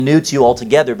new to you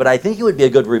altogether, but I think it would be a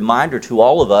good reminder to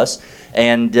all of us.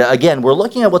 And again, we're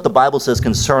looking at what the Bible says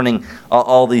concerning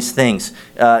all these things.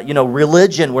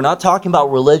 Religion, we're not talking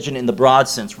about religion in the broad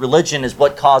sense. Religion is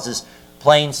what causes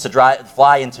planes to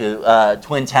fly into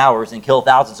Twin Towers and kill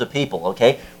thousands of people,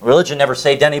 okay? Religion never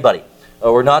saved anybody.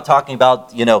 We're not talking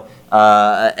about,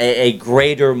 a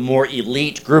greater, more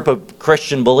elite group of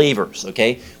Christian believers,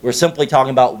 okay? We're simply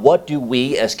talking about what do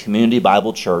we as Community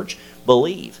Bible Church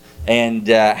believe? And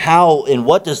how and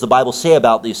what does the Bible say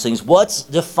about these things? What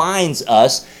defines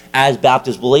us as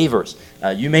Baptist believers?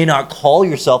 You may not call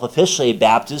yourself officially a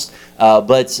Baptist,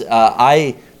 but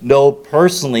I know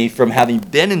personally from having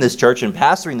been in this church and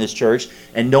pastoring this church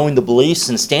and knowing the beliefs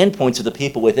and standpoints of the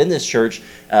people within this church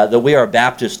that we are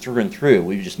Baptists through and through.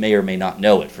 We just may or may not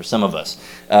know it for some of us.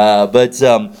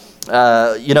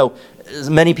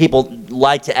 Many people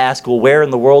like to ask, well, where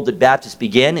in the world did Baptists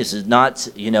begin? Is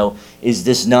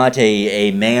this not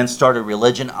a man-started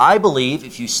religion? I believe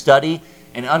if you study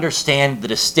and understand the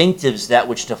distinctives that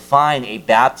which define a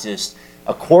Baptist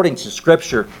according to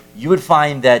Scripture, you would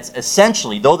find that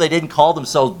essentially, though they didn't call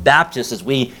themselves Baptists, as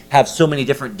we have so many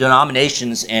different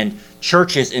denominations and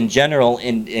churches in general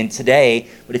in today,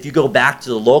 but if you go back to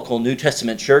the local New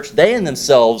Testament church, they in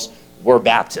themselves were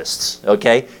Baptists,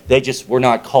 okay? They just were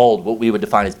not called what we would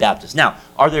define as Baptists. Now,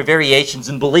 are there variations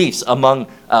in beliefs among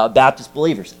Baptist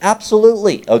believers?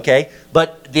 Absolutely, okay?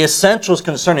 But the essentials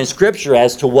concerning Scripture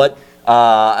as to what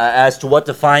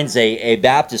defines a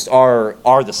Baptist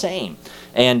are the same.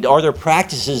 And are there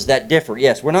practices that differ?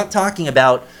 Yes, we're not talking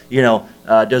about,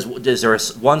 is there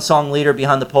one song leader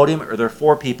behind the podium, or are there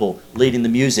 4 people leading the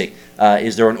music?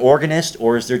 Is there an organist,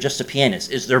 or is there just a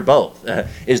pianist? Is there both?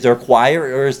 Is there a choir,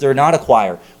 or is there not a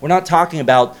choir? We're not talking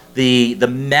about the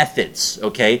methods,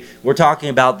 okay? We're talking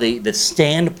about the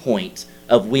standpoint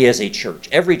of we as a church.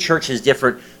 Every church has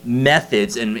different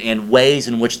methods and ways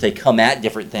in which they come at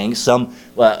different things. Some,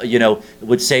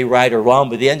 would say right or wrong,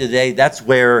 but at the end of the day, that's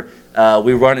where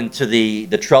we run into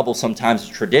the trouble sometimes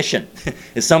of tradition.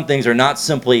 Some things are not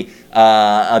simply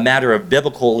a matter of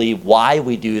biblically why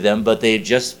we do them, but they've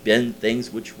just been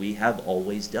things which we have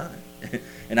always done.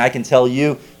 And I can tell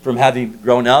you from having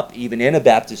grown up even in a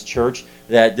Baptist church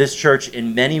that this church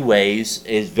in many ways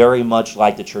is very much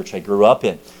like the church I grew up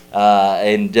in.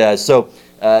 So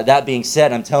that being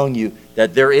said, I'm telling you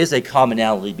that there is a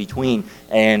commonality between,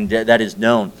 and that is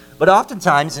known. But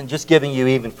oftentimes, and just giving you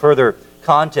even further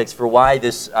context for why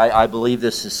this, I believe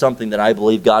this is something that I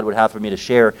believe God would have for me to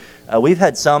share, we've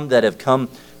had some that have come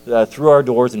through our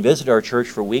doors and visited our church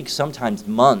for weeks, sometimes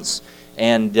months,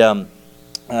 and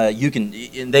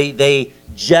they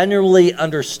generally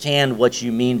understand what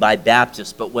you mean by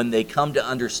Baptist, but when they come to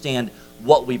understand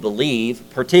what we believe,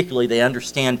 particularly they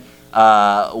understand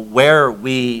where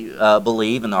we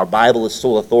believe, and our Bible is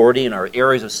sole authority, and our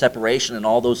areas of separation, and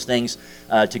all those things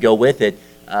to go with it,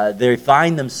 they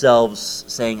find themselves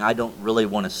saying, I don't really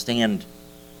want to stand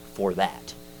for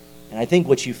that. And I think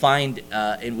what you find,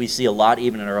 and we see a lot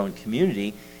even in our own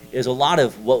community, is a lot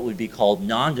of what would be called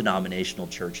non-denominational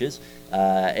churches,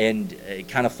 and it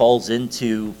kind of falls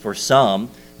into, for some,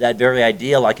 that very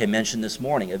idea, like I mentioned this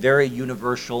morning, a very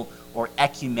universal or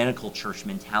ecumenical church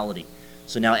mentality.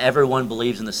 So now everyone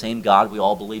believes in the same God, we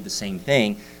all believe the same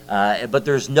thing, but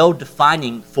there's no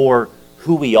defining for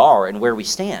who we are and where we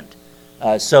stand.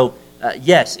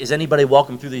 Yes, is anybody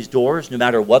welcome through these doors, no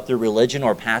matter what their religion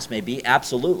or past may be?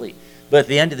 Absolutely. But at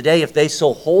the end of the day, if they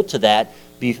so hold to that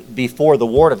before the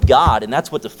Word of God, and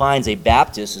that's what defines a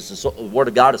Baptist, is the Word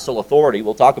of God is sole authority,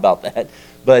 we'll talk about that,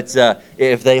 but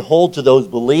if they hold to those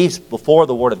beliefs before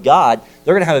the Word of God,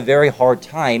 they're going to have a very hard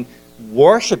time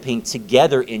worshiping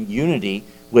together in unity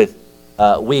with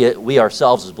we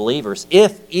ourselves as believers,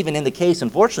 if even in the case,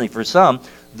 unfortunately for some,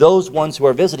 those ones who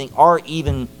are visiting are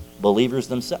even believers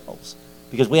themselves.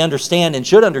 Because we understand and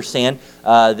should understand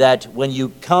that when you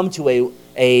come to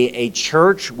a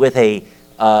church with a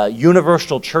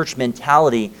universal church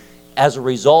mentality, as a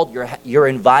result, you're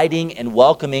inviting and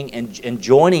welcoming and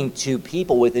joining to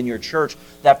people within your church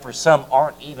that for some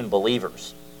aren't even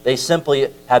believers. They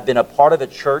simply have been a part of a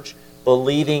church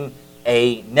believing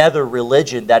another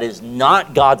religion that is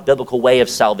not God's biblical way of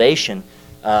salvation,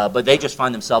 but they just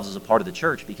find themselves as a part of the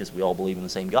church because we all believe in the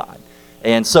same God.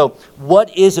 And so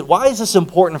what is it? Why is this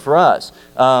important for us?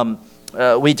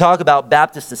 We talk about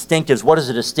Baptist distinctives. What is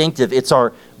a distinctive? It's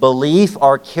our belief,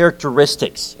 our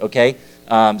characteristics, okay?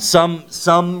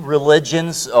 Some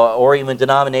religions or even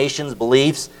denominations,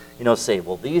 beliefs, say,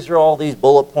 well, these are all these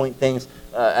bullet point things.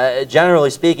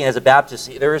 Generally speaking, as a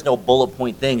Baptist, there is no bullet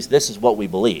point things. This is what we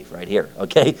believe right here,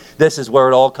 okay? This is where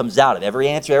it all comes out of. Every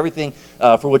answer, everything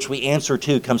for which we answer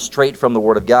to comes straight from the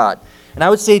Word of God. And I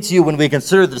would say to you, when we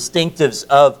consider the distinctives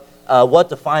of what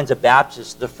defines a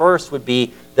Baptist, the first would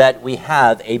be that we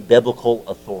have a biblical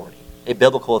authority. A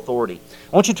biblical authority.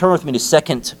 I want you to turn with me to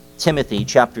 2 Timothy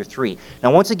chapter 3.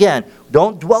 Now, once again,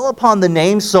 don't dwell upon the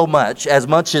name so much as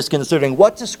considering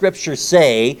what does Scripture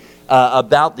say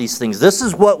about these things. This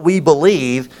is what we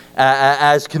believe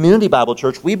as Community Bible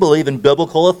Church. We believe in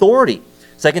biblical authority.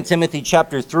 2 Timothy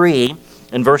chapter 3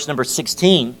 and verse number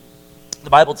 16, the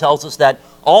Bible tells us that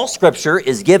all Scripture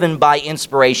is given by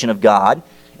inspiration of God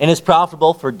and is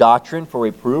profitable for doctrine, for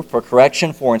reproof, for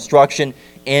correction, for instruction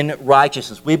in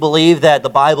righteousness. We believe that the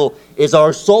Bible is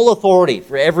our sole authority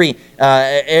for every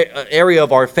area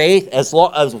of our faith as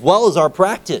well as our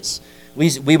practice.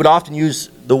 We would often use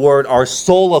the word our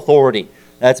sole authority.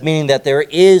 That's meaning that there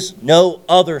is no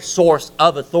other source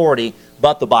of authority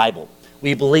but the Bible.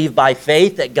 We believe by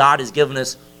faith that God has given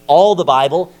us all the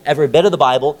Bible, every bit of the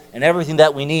Bible, and everything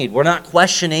that we need. We're not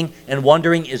questioning and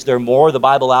wondering, is there more of the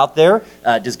Bible out there?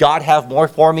 Does God have more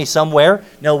for me somewhere?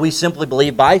 No, we simply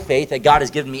believe by faith that God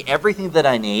has given me everything that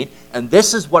I need, and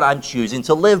this is what I'm choosing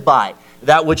to live by.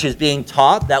 That which is being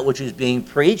taught, that which is being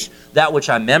preached, that which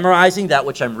I'm memorizing, that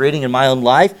which I'm reading in my own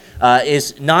life,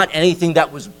 is not anything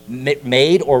that was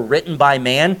made or written by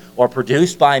man or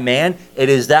produced by man. It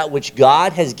is that which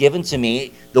God has given to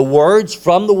me. The words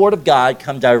from the Word of God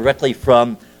come directly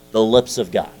from the lips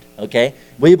of God. Okay?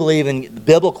 We believe in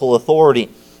biblical authority.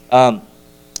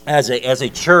 As a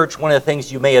church, one of the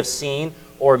things you may have seen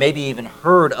or maybe even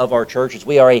heard of our church is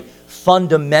we are a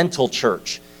fundamental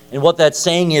church. And what that's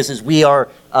saying is we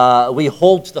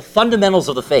hold to the fundamentals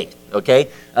of the faith, okay?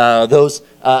 Those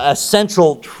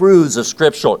essential truths of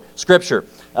Scripture.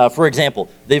 For example,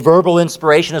 the verbal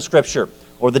inspiration of Scripture,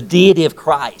 or the deity of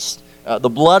Christ, the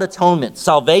blood atonement,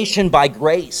 salvation by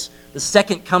grace, the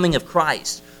second coming of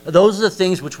Christ. Those are the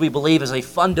things which we believe is a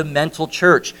fundamental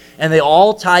church. And they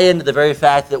all tie into the very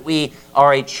fact that we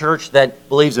are a church that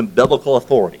believes in biblical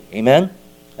authority. Amen?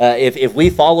 If we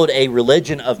followed a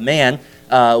religion of man,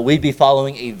 we'd be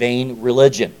following a vain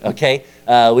religion, okay?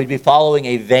 We'd be following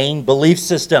a vain belief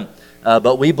system.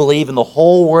 But we believe in the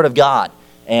whole Word of God.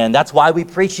 And that's why we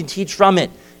preach and teach from it.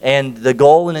 And the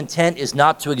goal and intent is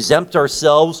not to exempt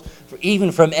ourselves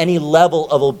even from any level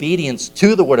of obedience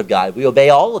to the Word of God. We obey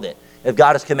all of it. If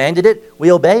God has commanded it,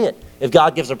 we obey it. If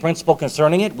God gives a principle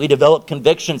concerning it, we develop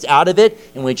convictions out of it,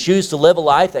 and we choose to live a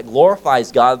life that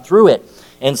glorifies God through it.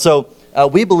 And so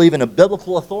we believe in a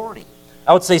biblical authority.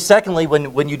 I would say, secondly,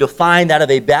 when you define that of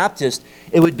a Baptist,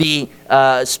 it would be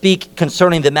speak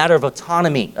concerning the matter of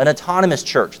autonomy, an autonomous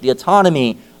church, the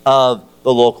autonomy of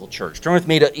the local church. Turn with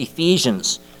me to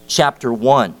Ephesians chapter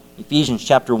 1. Ephesians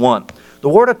chapter 1. The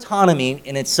word autonomy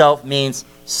in itself means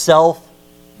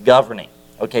self-governing.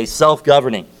 Okay,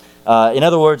 self-governing. In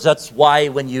other words, that's why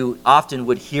when you often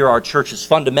would hear our church is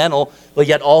fundamental, but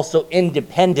yet also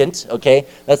independent, okay,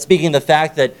 that's speaking of the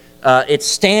fact that it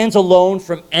stands alone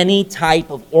from any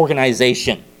type of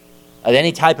organization,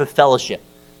 any type of fellowship,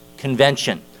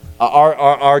 convention.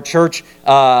 Our church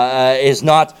is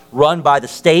not run by the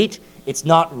state. It's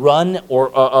not run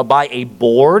or by a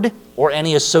board or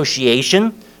any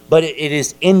association, but it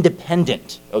is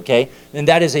independent, okay? And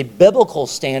that is a biblical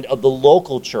stand of the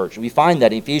local church. We find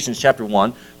that in Ephesians chapter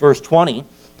 1, verse 20.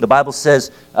 The Bible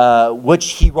says,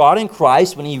 which he wrought in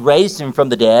Christ when he raised him from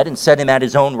the dead and set him at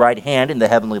his own right hand in the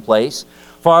heavenly place,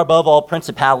 far above all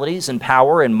principalities and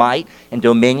power and might and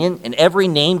dominion and every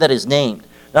name that is named,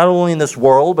 not only in this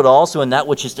world, but also in that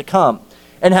which is to come,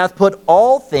 and hath put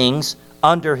all things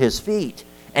under his feet,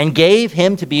 and gave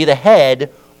him to be the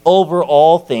head over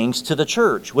all things to the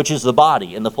church, which is the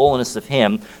body, in the fullness of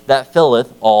him that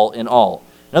filleth all in all.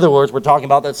 In other words, we're talking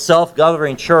about that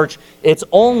self-governing church. Its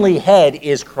only head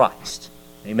is Christ.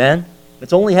 Amen?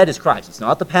 Its only head is Christ. It's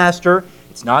not the pastor.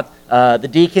 It's not the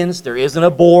deacons. There isn't a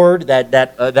board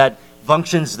that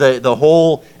functions the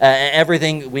whole,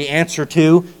 everything we answer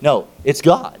to. No, it's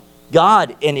God.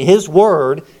 God in His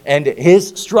Word and His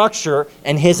structure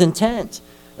and His intent.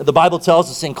 The Bible tells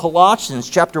us in Colossians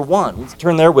chapter 1. Let's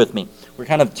turn there with me. We're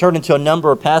kind of turning to a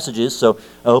number of passages, so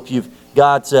I hope you've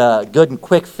got good and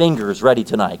quick fingers ready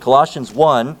tonight. Colossians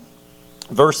 1,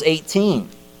 verse 18.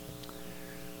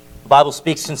 The Bible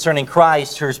speaks concerning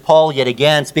Christ. Here's Paul yet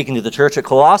again speaking to the church at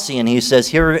Colossae, and he says,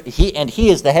 "Here he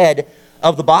is the head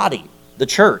of the body, the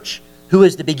church, who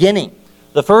is the beginning,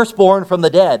 the firstborn from the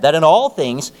dead, that in all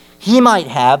things he might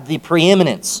have the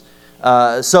preeminence."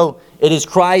 So It is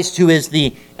Christ who is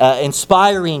the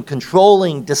inspiring,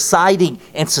 controlling, deciding,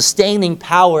 and sustaining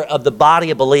power of the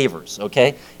body of believers.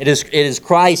 Okay? It is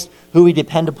Christ who we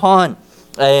depend upon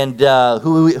and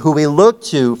who we look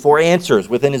to for answers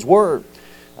within His Word.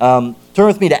 Turn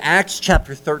with me to Acts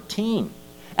chapter 13.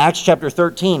 Acts chapter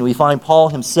 13, we find Paul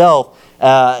himself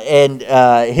and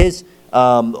his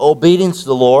obedience to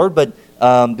the Lord. But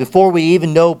before we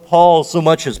even know Paul so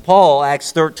much as Paul,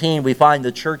 Acts 13, we find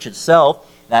the church itself,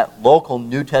 that local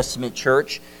New Testament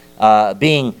church,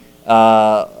 being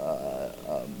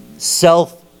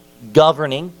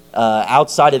self-governing,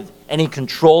 outside of any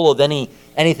control of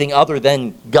anything other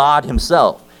than God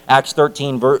Himself. Acts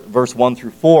 13, verse 1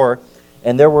 through 4.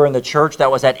 And there were in the church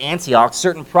that was at Antioch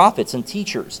certain prophets and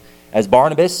teachers, as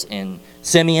Barnabas and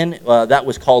Simeon, that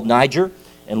was called Niger,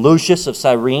 and Lucius of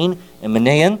Cyrene, and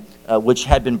Manaen, which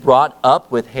had been brought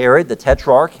up with Herod the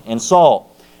Tetrarch, and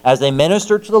Saul. As they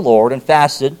ministered to the Lord and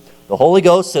fasted, the Holy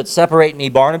Ghost said, Separate me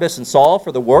Barnabas and Saul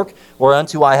for the work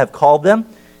whereunto I have called them.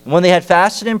 And when they had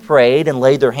fasted and prayed and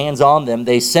laid their hands on them,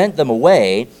 they sent them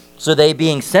away. So they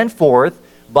being sent forth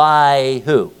by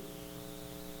who?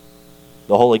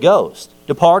 The Holy Ghost,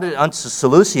 departed unto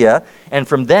Seleucia, and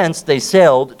from thence they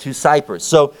sailed to Cyprus.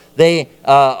 So they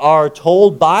are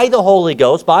told by the Holy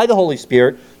Ghost, by the Holy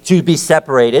Spirit, to be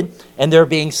separated, and they're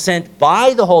being sent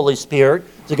by the Holy Spirit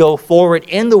to go forward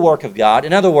in the work of God.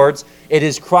 In other words, it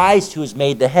is Christ who is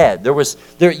made the head. There is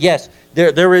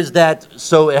that,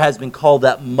 so it has been called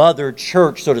that mother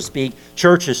church, so to speak,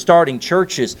 churches starting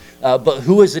churches. But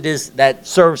who is that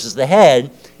serves as the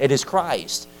head? It is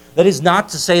Christ. That is not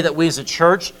to say that we as a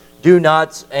church do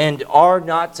not and are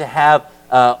not to have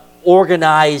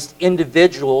organized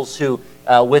individuals who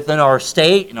within our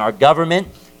state and our government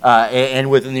and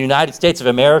within the United States of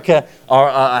America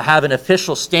have an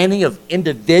official standing of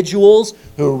individuals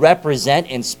who represent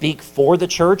and speak for the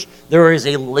church. There is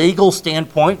a legal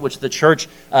standpoint which the church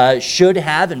should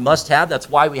have and must have. That's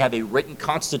why we have a written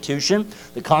constitution.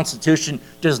 The Constitution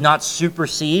does not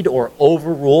supersede or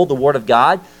overrule the Word of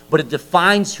God, but it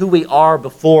defines who we are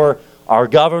before our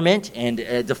government, and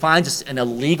it defines us in a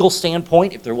legal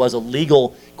standpoint. If there was a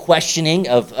legal questioning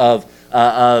of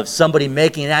somebody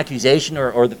making an accusation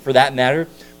or for that matter.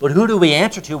 But who do we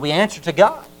answer to? We answer to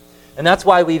God. And that's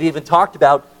why we've even talked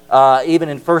about, even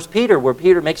in 1 Peter, where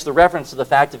Peter makes the reference to the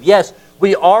fact of, yes,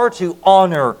 we are to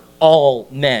honor all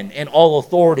men and all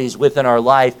authorities within our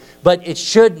life, but it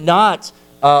should not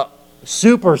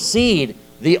supersede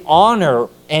the honor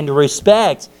and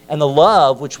respect and the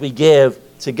love which we give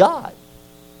to God.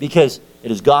 Because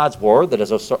it is God's Word that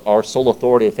is our sole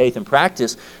authority of faith and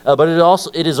practice, but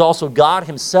it is also God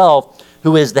Himself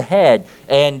who is the head.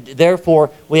 And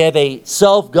therefore, we have a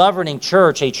self-governing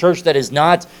church, a church that is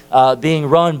not being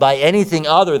run by anything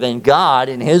other than God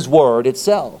and His Word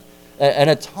itself. An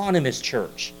autonomous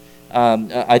church.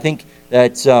 I think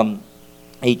that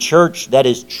a church that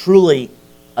is truly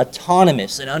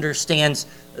autonomous and understands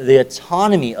the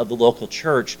autonomy of the local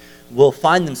church will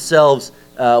find themselves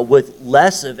with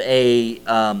less of a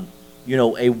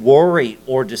worry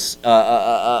or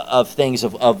of things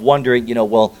of wondering,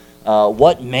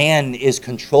 what man is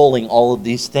controlling all of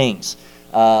these things.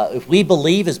 If we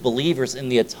believe as believers in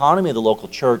the autonomy of the local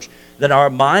church, then our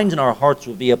minds and our hearts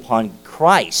will be upon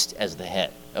Christ as the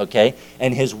head, okay,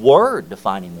 and His Word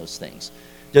defining those things.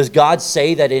 Does God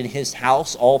say that in His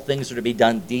house all things are to be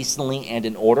done decently and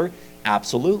in order?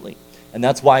 Absolutely. And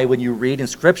that's why when you read in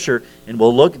Scripture, and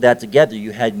we'll look at that together,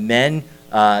 you had men,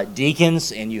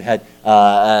 deacons, and you had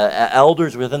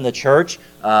elders within the church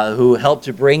who helped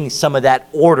to bring some of that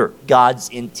order, God's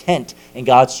intent, and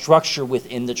God's structure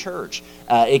within the church.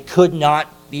 It could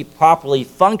not be properly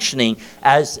functioning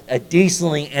as a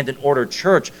decently and an ordered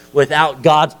church without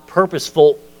God's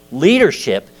purposeful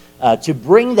leadership to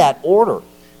bring that order.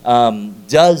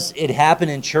 Does it happen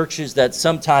in churches that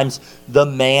sometimes the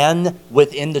man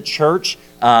within the church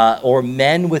or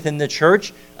men within the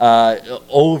church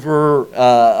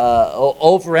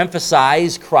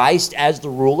overemphasize Christ as the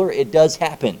ruler? It does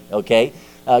happen, okay?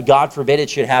 God forbid it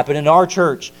should happen in our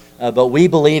church. But we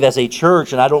believe as a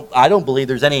church, and I don't believe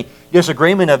there's any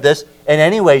disagreement of this in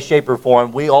any way, shape, or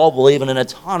form. We all believe in an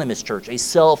autonomous church, a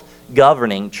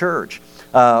self-governing church.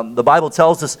 The Bible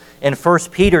tells us in 1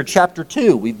 Peter chapter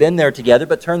 2, we've been there together,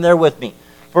 but turn there with me.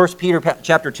 1 Peter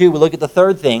chapter 2, we look at the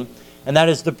third thing, and that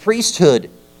is the priesthood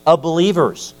of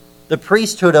believers. The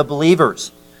priesthood of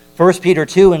believers. 1 Peter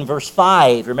 2 and verse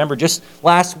 5, remember just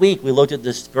last week we looked at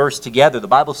this verse together. The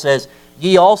Bible says,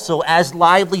 Ye also as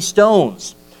lively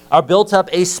stones are built up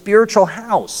a spiritual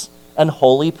house, an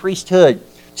holy priesthood,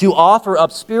 to offer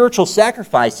up spiritual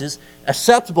sacrifices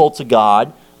acceptable to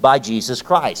God by Jesus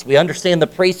Christ. We understand the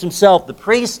priest himself. The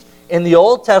priest in the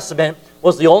Old Testament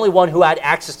was the only one who had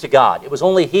access to God. It was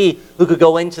only he who could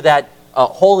go into that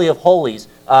Holy of Holies,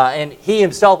 and he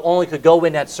himself only could go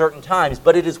in at certain times.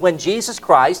 But it is when Jesus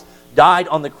Christ died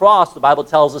on the cross, the Bible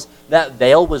tells us that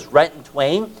veil was rent in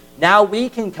twain. Now we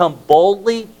can come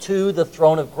boldly to the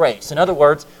throne of grace. In other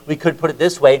words, we could put it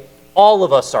this way, all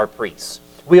of us are priests.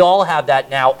 We all have that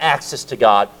now access to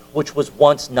God, which was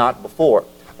once not before.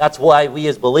 That's why we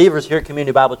as believers here at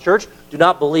Community Bible Church do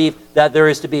not believe that there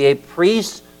is to be a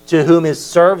priest to whom is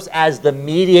serves as the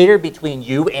mediator between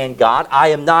you and God. I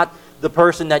am not the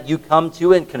person that you come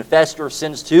to and confess your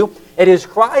sins to. It is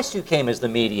Christ who came as the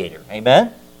mediator.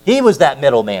 Amen? He was that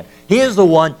middleman. He is the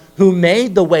one who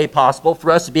made the way possible for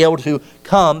us to be able to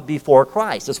come before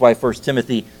Christ. That's why 1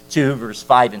 Timothy 2, verse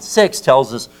 5 and 6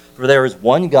 tells us, "For there is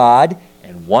one God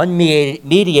and one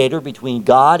mediator between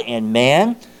God and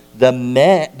man,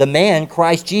 the man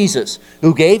Christ Jesus,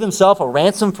 who gave himself a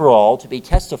ransom for all to be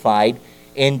testified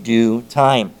in due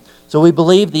time." So we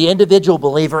believe the individual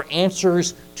believer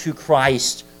answers to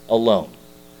Christ alone.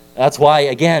 That's why,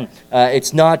 again,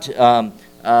 it's not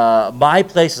my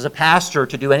place as a pastor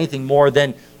to do anything more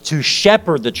than to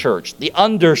shepherd the church, the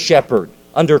under-shepherd,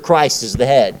 under Christ as the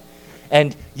head.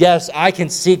 And yes, I can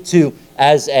seek to,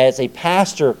 as a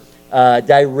pastor,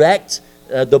 direct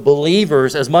the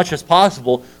believers as much as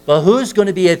possible, but who's going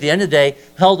to be, at the end of the day,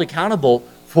 held accountable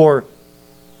for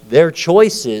their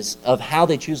choices of how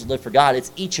they choose to live for God?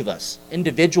 It's each of us,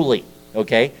 individually,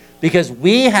 okay? Because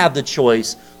we have the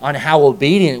choice on how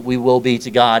obedient we will be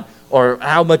to God, or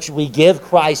how much we give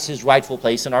Christ his rightful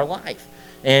place in our life.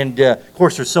 And, of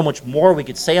course, there's so much more we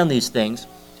could say on these things,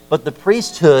 but the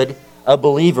priesthood of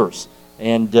believers,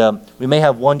 and we may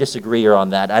have one disagreeer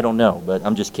on that, I don't know, but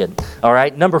I'm just kidding. All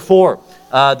right, number 4,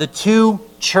 the 2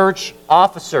 church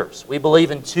officers. We believe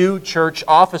in 2 church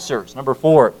officers. Number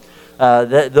 4,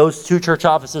 those 2 church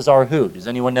offices are who? Does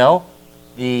anyone know?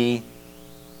 The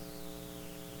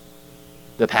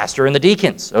pastor and the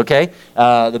deacons, okay?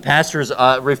 The pastor is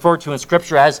referred to in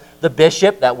Scripture as the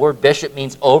bishop. That word bishop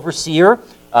means overseer.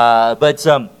 But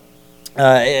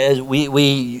as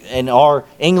we, in our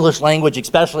English language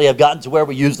especially, have gotten to where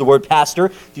we use the word pastor.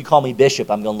 If you call me bishop,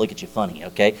 I'm going to look at you funny,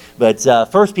 okay? But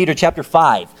 1 Peter chapter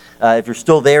 5, if you're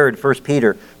still there in 1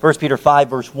 Peter 5,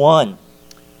 verse 1,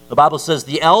 the Bible says,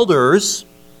 "The elders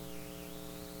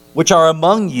which are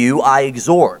among you I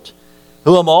exhort,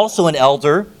 who am also an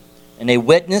elder, and a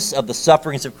witness of the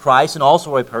sufferings of Christ, and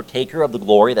also a partaker of the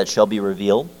glory that shall be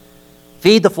revealed.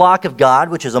 Feed the flock of God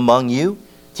which is among you,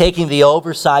 taking the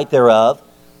oversight thereof,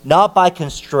 not by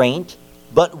constraint,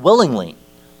 but willingly,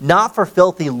 not for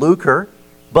filthy lucre,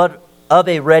 but of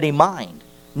a ready mind,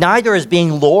 neither as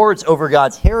being lords over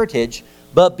God's heritage,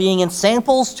 but being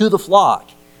ensamples to the flock.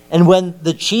 And when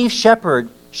the chief shepherd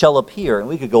shall appear," and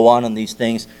we could go on these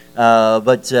things,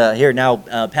 but here now,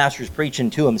 pastor's preaching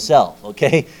to himself,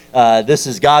 okay? This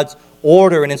is God's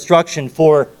order and instruction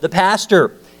for the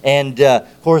pastor. And,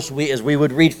 of course, as we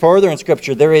would read further in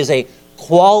Scripture,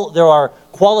 there are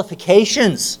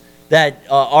qualifications that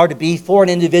are to be for an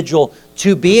individual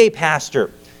to be a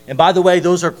pastor. And by the way,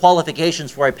 those are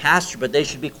qualifications for a pastor, but they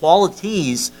should be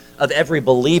qualities of every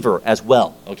believer as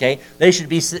well, okay? They should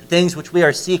be things which we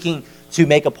are seeking to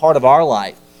make a part of our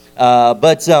life.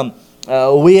 But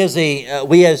we as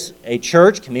a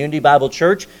church, Community Bible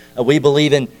Church, we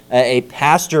believe in a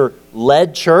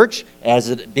pastor-led church as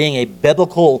it being a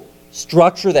biblical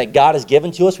structure that God has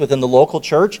given to us within the local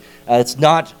church. It's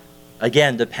not,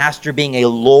 again, the pastor being a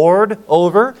lord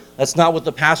over. That's not with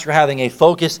the pastor having a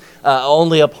focus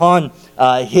only upon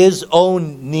his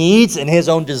own needs and his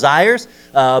own desires,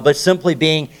 but simply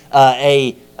being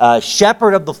a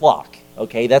shepherd of the flock.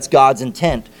 Okay, that's God's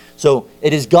intent. So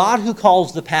it is God who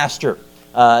calls the pastor.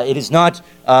 It is not,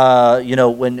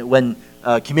 when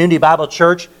Community Bible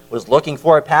Church was looking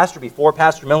for a pastor before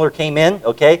Pastor Miller came in,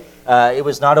 okay, it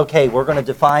was not, okay, we're going to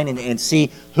define and see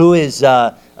who is,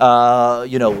 going to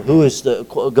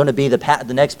be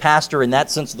the next pastor in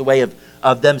that sense of the way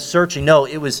of them searching. No,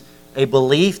 it was a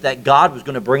belief that God was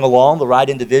going to bring along the right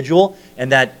individual, and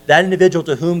that individual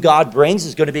to whom God brings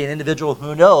is going to be an individual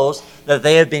who knows that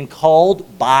they have been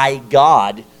called by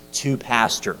God to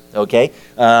pastor, okay?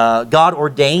 God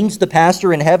ordains the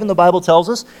pastor in heaven, the Bible tells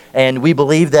us, and we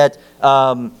believe that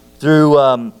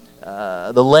through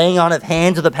the laying on of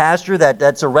hands of the pastor,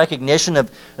 that's a recognition of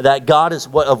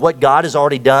what God has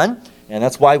already done. And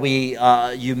that's why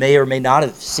you may or may not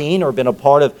have seen or been a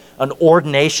part of an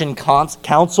ordination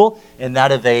council, and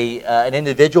that of an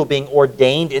individual being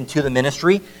ordained into the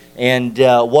ministry. And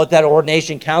what that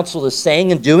ordination council is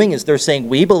saying and doing is they're saying,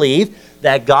 we believe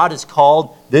that God has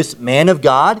called this man of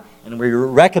God, and we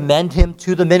recommend him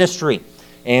to the ministry.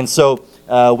 And so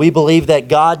we believe that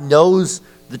God knows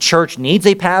the church needs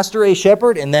a pastor, a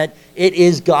shepherd, and that it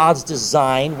is God's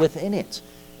design within it.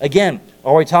 Again,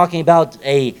 are we talking about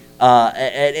an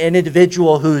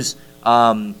individual who's,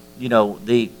 the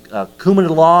cum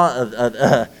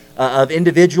law of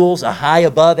individuals, a high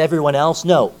above everyone else?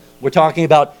 No. We're talking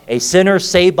about a sinner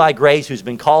saved by grace who's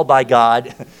been called by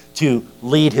God to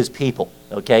lead his people,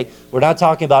 okay? We're not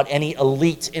talking about any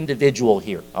elite individual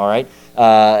here, all right?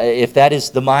 If that is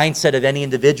the mindset of any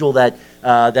individual that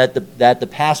the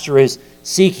pastor is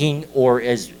seeking or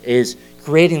is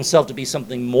creating himself to be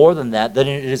something more than that, then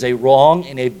it is a wrong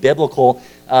and a biblical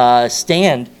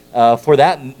stand for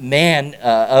that man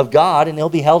of God, and he'll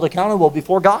be held accountable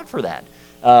before God for that.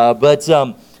 But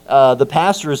the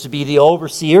pastor is to be the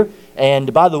overseer,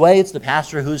 and by the way, it's the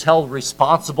pastor who's held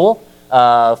responsible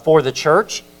for the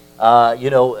church.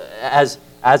 As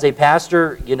a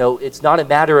pastor, it's not a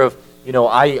matter of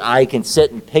I can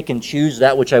sit and pick and choose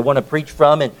that which I want to preach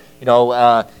from, and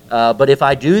but if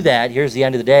I do that, here's the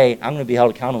end of the day, I'm going to be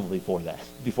held accountable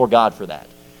before God for that.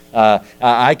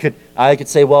 I could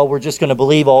say, well, we're just going to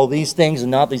believe all these things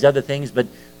and not these other things, but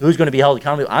who's going to be held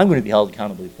accountable? I'm going to be held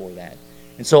accountable for that.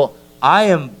 And so I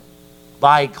am,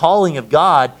 by calling of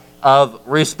God, of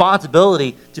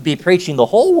responsibility to be preaching the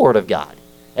whole Word of God.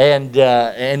 And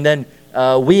then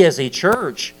we as a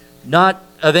church, not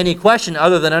of any question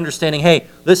other than understanding, hey,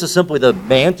 this is simply the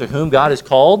man to whom God has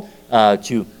called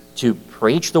to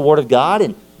preach the Word of God,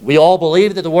 and we all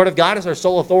believe that the Word of God is our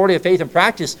sole authority of faith and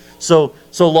practice. So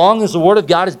long as the Word of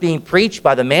God is being preached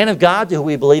by the man of God to who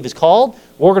we believe is called,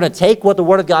 we're going to take what the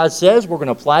Word of God says, we're going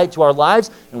to apply it to our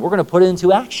lives, and we're going to put it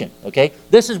into action, okay?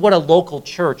 This is what a local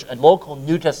church, a local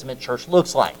New Testament church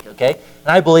looks like, okay? And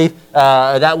I believe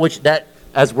that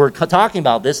as we're talking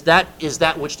about this, that is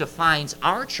that which defines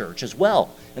our church as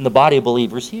well, and the body of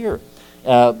believers here.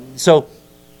 So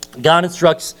God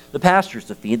instructs the pastors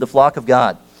to feed the flock of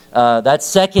God. That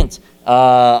second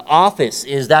office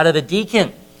is that of a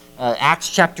deacon. Acts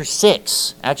chapter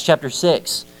 6. Acts chapter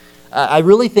 6. I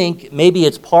really think maybe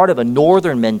it's part of a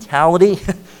northern mentality.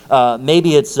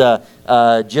 Maybe it's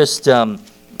just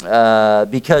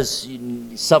because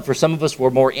for some of us we're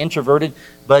more introverted.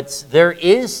 But there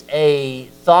is a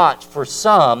thought for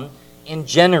some in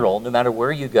general, no matter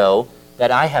where you go,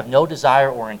 that I have no desire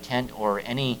or intent or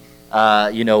any,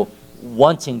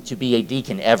 wanting to be a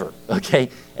deacon ever, okay?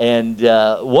 And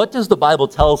what does the Bible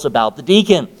tell us about the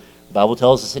deacon? The Bible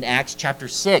tells us in Acts chapter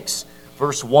 6,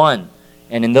 verse 1,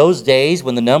 and in those days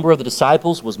when the number of the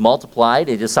disciples was multiplied,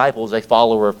 a disciple is a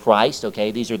follower of Christ,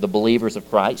 okay? These are the believers of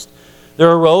Christ.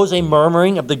 There arose a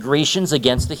murmuring of the Grecians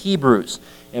against the Hebrews.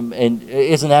 And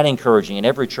isn't that encouraging? In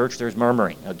every church there's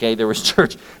murmuring, okay? There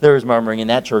was murmuring in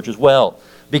that church as well,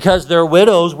 because their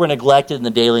widows were neglected in the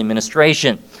daily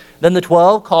ministration. Then the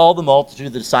 12 called the multitude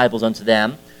of the disciples unto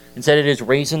them, and said, it is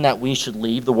reason that we should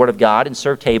leave the word of God and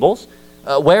serve tables.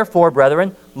 Wherefore,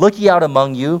 brethren, look ye out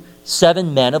among you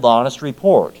 7 men of honest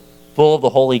report, full of the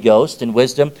Holy Ghost and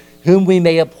wisdom, whom we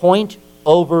may appoint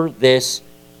over this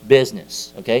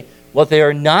business. Okay? What they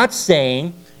are not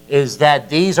saying is that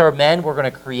these are men, we're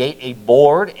going to create a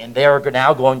board, and they are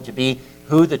now going to be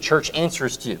who the church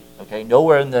answers to. Okay,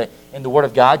 nowhere in the Word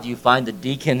of God do you find the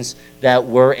deacons that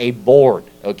were a board.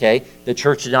 Okay, the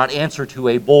church did not answer to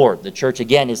a board. The church,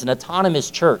 again, is an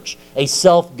autonomous church, a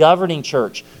self-governing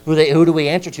church. Who do we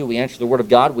answer to? We answer to the Word of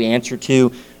God. We answer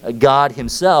to God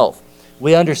Himself.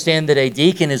 We understand that a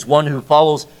deacon is one who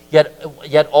follows,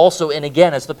 yet also, and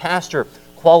again, as the pastor,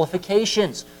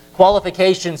 qualifications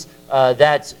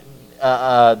that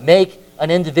make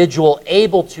an individual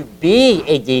able to be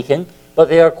a deacon, but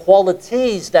they are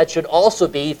qualities that should also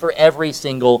be for every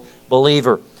single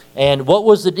believer. And what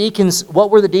were the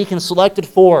deacons selected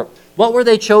for? What were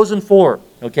they chosen for?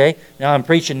 Okay, now I'm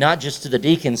preaching not just to the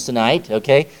deacons tonight,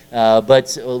 okay,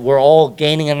 but we're all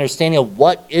gaining an understanding of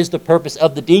what is the purpose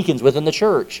of the deacons within the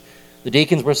church. The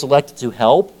deacons were selected to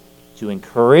help, to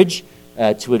encourage,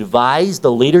 to advise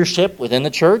the leadership within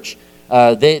the church.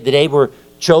 They were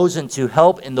chosen to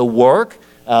help in the work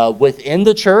within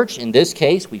the church. In this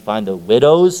case, we find the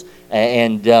widows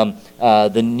and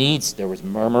the needs. There was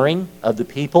murmuring of the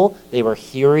people. They were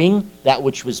hearing that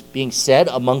which was being said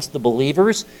amongst the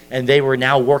believers, and they were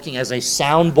now working as a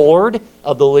soundboard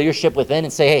of the leadership within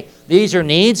and say, hey, these are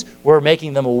needs. We're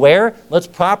making them aware. Let's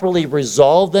properly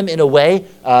resolve them in a way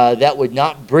that would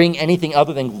not bring anything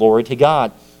other than glory to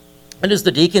God. It is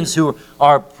the deacons who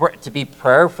are to be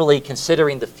prayerfully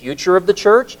considering the future of the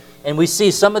church. And we see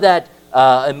some of that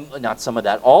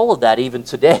all of that even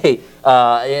today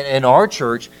in our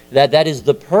church, that is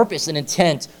the purpose and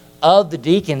intent of the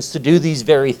deacons to do these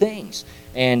very things.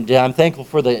 And I'm thankful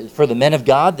for the men of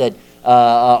God that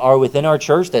are within our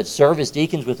church, that serve as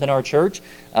deacons within our church.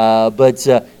 But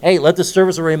hey, let this serve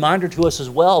as a reminder to us as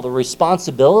well, the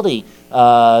responsibility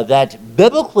that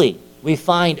biblically we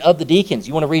find of the deacons.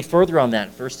 You want to read further on that,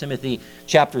 1 Timothy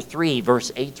chapter 3,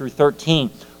 verse 8 through 13.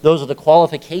 Those are the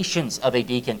qualifications of a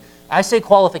deacon. I say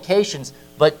qualifications,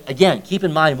 but again, keep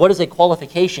in mind, what is a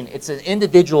qualification? It's an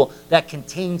individual that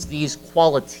contains these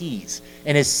qualities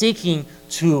and is seeking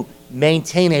to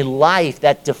maintain a life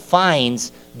that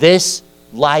defines this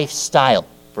lifestyle.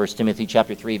 1 Timothy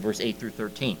chapter 3, verse 8 through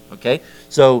 13. Okay?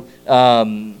 So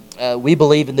we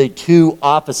believe in the two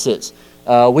opposites.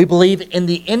 We believe in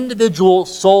the individual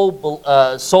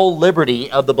soul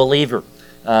liberty of the believer.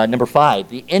 Number 5,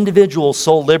 the individual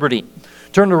soul liberty.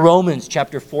 Turn to Romans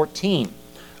chapter 14.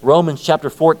 Romans chapter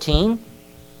 14.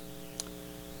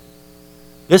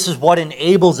 This is what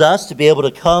enables us to be able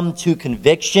to come to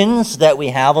convictions that we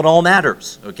have on all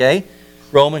matters. Okay?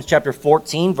 Romans chapter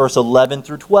 14, verse 11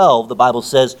 through 12. The Bible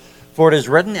says, "For it is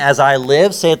written, As I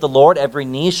live, saith the Lord, every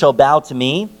knee shall bow to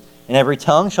me, and every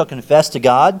tongue shall confess to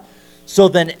God. So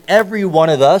then every one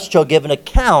of us shall give an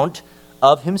account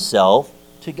of himself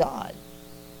to God."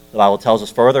 The Bible tells us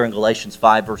further in Galatians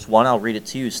 5, verse 1, I'll read it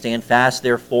to you. "Stand fast,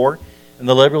 therefore, in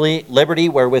the liberty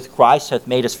wherewith Christ hath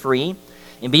made us free,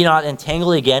 and be not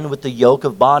entangled again with the yoke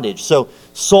of bondage." So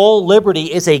soul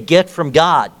liberty is a gift from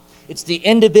God. It's the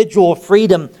individual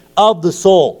freedom of the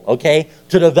soul, okay?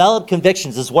 To develop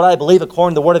convictions is what I believe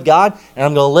according to the Word of God, and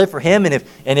I'm going to live for Him. And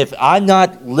if I'm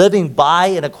not living by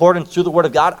in accordance to the Word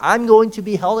of God, I'm going to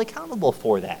be held accountable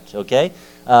for that, okay?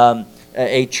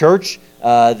 A church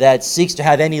that seeks to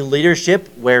have any leadership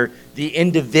where the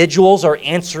individuals are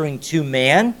answering to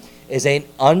man is an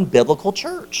unbiblical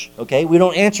church, okay? We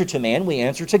don't answer to man, we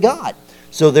answer to God.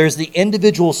 So there's the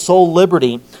individual soul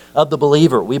liberty of the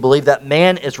believer. We believe that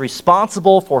man is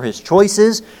responsible for his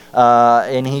choices,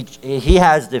 and he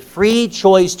has the free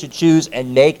choice to choose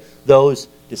and make those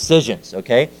decisions,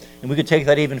 okay? And we could take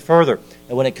that even further.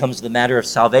 And when it comes to the matter of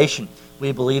salvation,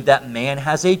 we believe that man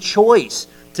has a choice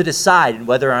to decide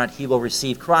whether or not he will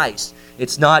receive Christ.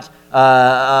 It's not,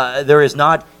 there is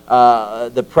not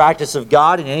the practice of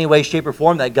God in any way, shape, or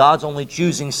form that God's only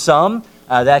choosing some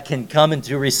that can come and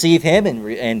to receive Him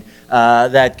and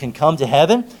that can come to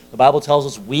heaven. The Bible tells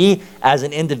us we, as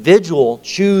an individual,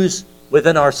 choose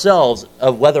within ourselves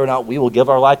of whether or not we will give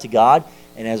our life to God,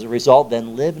 and as a result,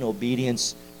 then live in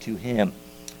obedience to Him.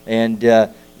 And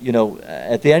at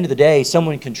the end of the day,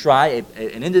 someone can try,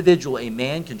 an individual, a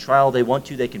man can try all they want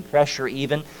to. They can pressure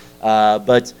even,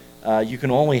 but you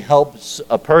can only help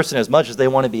a person as much as they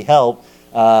want to be helped,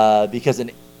 because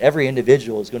every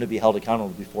individual is going to be held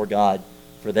accountable before God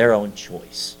for their own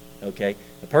choice. Okay,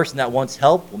 the person that wants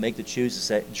help will make the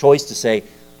choice to say,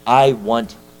 "I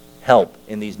want help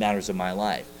in these matters of my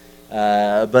life."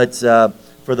 But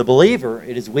for the believer,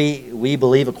 it is we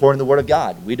believe according to the Word of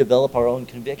God. We develop our own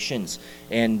convictions,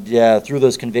 and through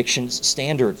those convictions,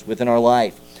 standards within our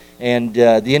life, and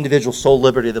the individual soul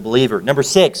liberty of the believer. Number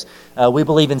 6, we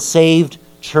believe in saved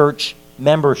church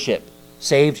membership.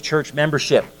 Saved church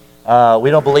membership. We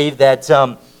don't believe that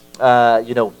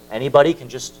anybody can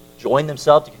just join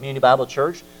themselves to Community Bible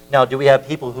Church. Now, do we have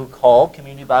people who call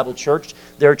Community Bible Church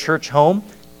their church home?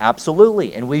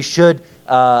 Absolutely, and we should.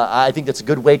 I think that's a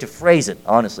good way to phrase it,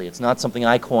 honestly. It's not something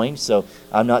I coined, so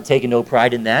I'm not taking no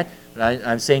pride in that. But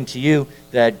I'm saying to you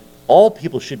that all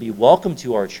people should be welcome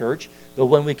to our church, but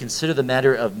when we consider the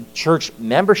matter of church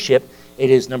membership, it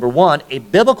is, number 1, a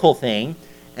biblical thing,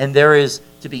 and there is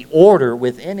to be order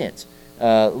within it.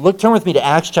 Turn with me to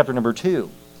Acts chapter number 2.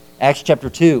 Acts chapter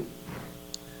 2.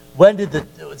 When did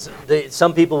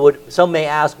some may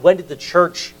ask, when did the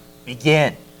church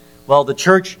begin? Well, the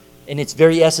church in its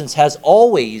very essence has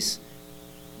always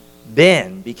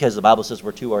been, because the Bible says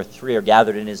where 2 or 3 are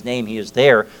gathered in His name, He is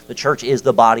there. The church is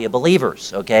the body of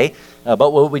believers, okay?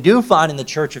 But what we do find in the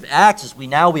church of Acts is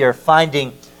we are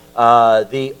finding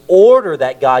the order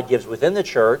that God gives within the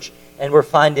church, and we're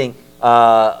finding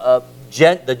the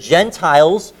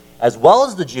Gentiles as well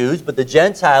as the Jews, but the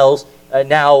Gentiles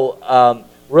now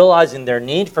realizing their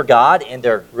need for God, and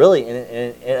they're really,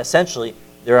 essentially,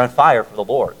 they're on fire for the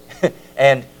Lord.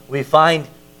 And we find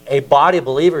a body of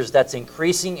believers that's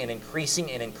increasing and increasing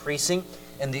and increasing,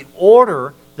 and the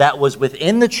order that was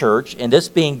within the church, and this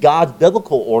being God's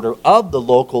biblical order of the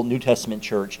local New Testament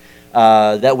church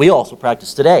that we also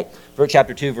practice today.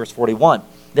 Chapter 2, verse 41.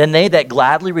 Then they that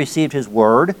gladly received His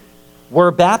word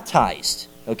were baptized.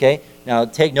 Okay? Now,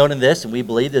 take note of this, and we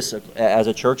believe this as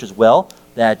a church as well,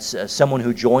 that someone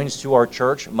who joins to our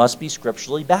church must be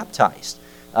scripturally baptized.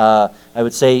 I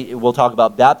would say we'll talk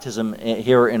about baptism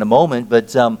here in a moment,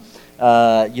 but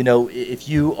if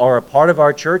you are a part of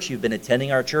our church, you've been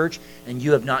attending our church, and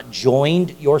you have not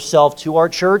joined yourself to our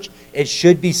church, it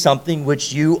should be something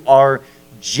which you are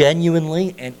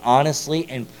genuinely and honestly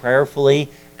and prayerfully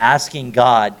asking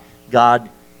God,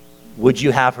 would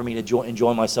you have for me to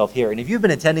join myself here? And if you've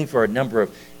been attending for a number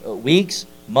of weeks,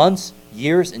 months,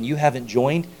 years, and you haven't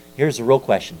joined, here's the real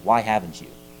question. Why haven't you?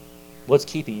 What's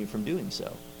keeping you from doing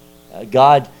so?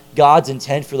 God's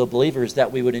intent for the believer is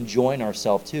that we would enjoin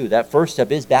ourselves too. That first step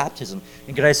is baptism.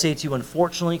 And can I say to you,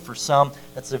 unfortunately, for some,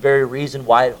 that's the very reason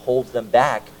why it holds them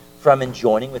back from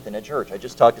enjoining within a church. I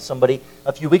just talked to somebody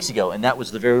a few weeks ago, and that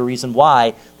was the very reason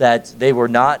why that they were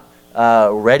not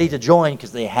ready to join,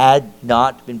 because they had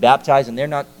not been baptized, and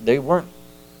they weren't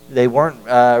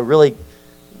really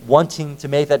wanting to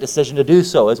make that decision to do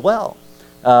so as well.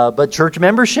 But church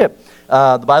membership,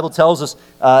 the Bible tells us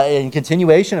in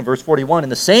continuation in verse 41, in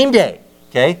the same day,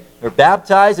 okay, they're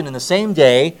baptized, and in the same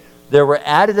day there were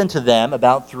added unto them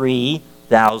about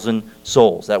 3,000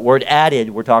 souls. That word added,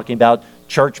 we're talking about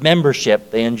church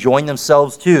membership. They enjoin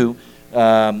themselves to.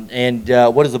 And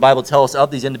what does the Bible tell us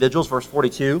of these individuals? Verse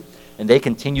 42, and they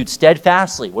continued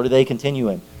steadfastly. What do they continue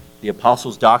in? The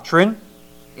apostles' doctrine,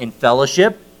 in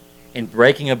fellowship, in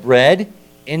breaking of bread,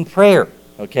 in prayer.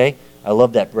 Okay? I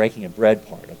love that breaking of bread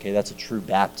part. Okay? That's a true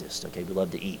Baptist. Okay? We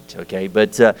love to eat. Okay?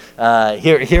 But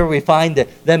here we find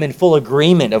them in full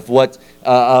agreement of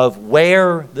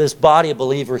where this body of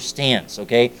believers stands.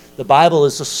 Okay? The Bible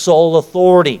is the sole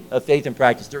authority of faith and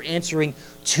practice. They're answering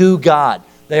to God.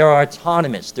 They are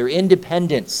autonomous. They're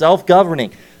independent,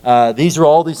 self-governing. These are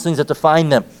all these things that define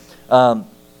them.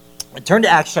 Turn to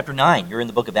Acts chapter 9. You're in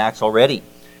the book of Acts already.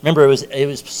 Remember, it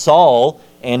was Saul,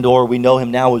 or we know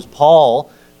him now as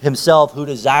Paul himself, who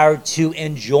desired to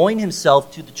enjoin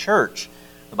himself to the church.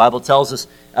 The Bible tells us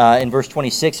in verse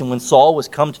 26, and when Saul was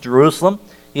come to Jerusalem,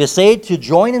 he essayed to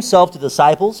join himself to the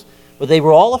disciples, but they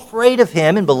were all afraid of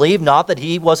him and believed not that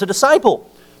he was a disciple.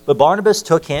 But Barnabas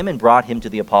took him and brought him to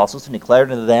the apostles and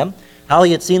declared unto them how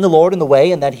he had seen the Lord in the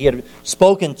way, and that he had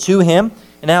spoken to him,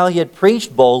 and how he had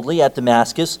preached boldly at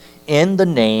Damascus in the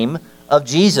name of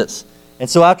Jesus. And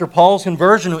so after Paul's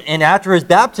conversion and after his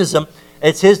baptism,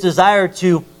 it's his desire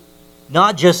to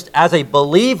not just as a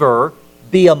believer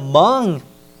be among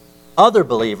other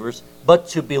believers, but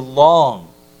to belong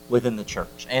within the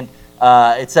church. And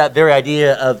it's that very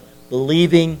idea of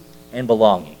believing and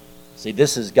belonging. See,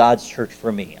 this is God's church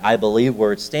for me. I believe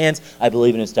where it stands. I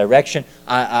believe in its direction.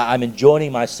 I'm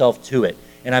enjoining myself to it.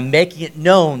 And I'm making it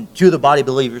known to the body of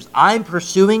believers. I'm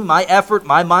pursuing my effort,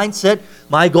 my mindset,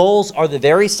 my goals are the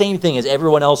very same thing as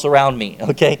everyone else around me.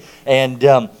 Okay? And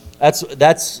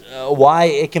that's why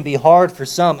it can be hard for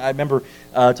some. I remember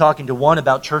talking to one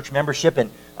about church membership, and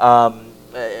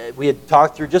we had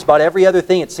talked through just about every other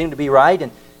thing. It seemed to be right.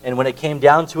 And when it came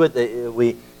down to it,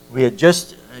 we had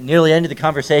just nearly ended the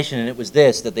conversation, and it was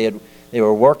this, that they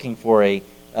were working for a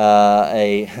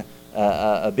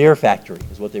beer factory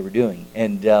is what they were doing.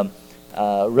 And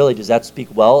really, does that speak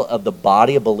well of the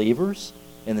body of believers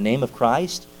in the name of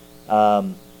Christ?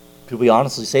 Could we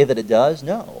honestly say that it does?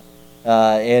 No.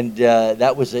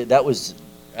 That was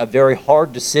a very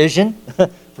hard decision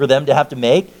for them to have to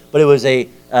make, but it was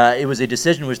a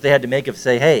decision which they had to make of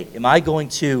say, hey, am I going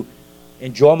to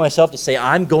enjoy myself to say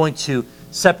I'm going to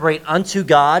separate unto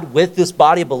God with this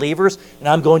body of believers, and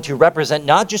I'm going to represent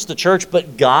not just the church,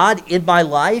 but God in my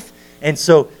life. And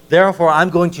so, therefore, I'm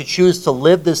going to choose to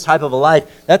live this type of a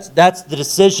life. That's the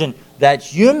decision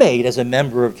that you made as a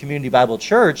member of Community Bible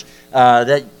Church,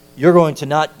 that you're going to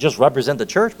not just represent the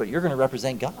church, but you're going to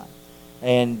represent God.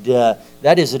 And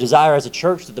that is a desire as a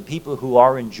church that the people who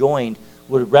are enjoined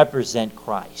would represent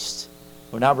Christ.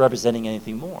 We're not representing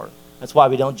anything more. That's why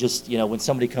we don't just, when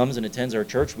somebody comes and attends our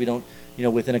church, we don't,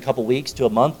 within a couple weeks to a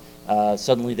month,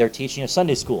 suddenly they're teaching a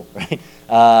Sunday school, right?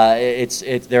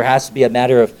 There has to be a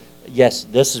matter of, yes,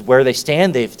 this is where they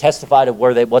stand. They've testified of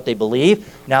what they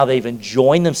believe. Now they've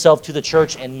enjoined themselves to the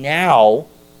church, and now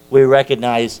we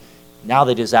recognize, now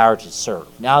they desire to serve.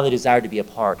 Now they desire to be a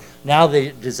part. Now they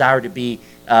desire to be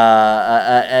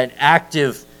an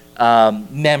active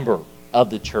member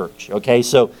of the church. Okay,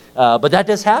 so, but that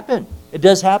does happen. It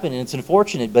does happen, and it's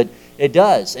unfortunate, but it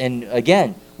does. And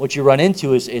again, what you run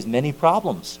into is many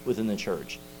problems within the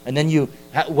church. And then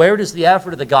where does the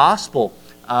effort of the gospel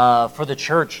for the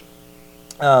church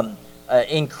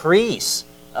increase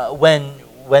when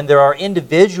there are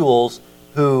individuals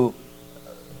who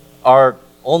are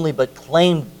only but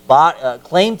claim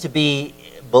to be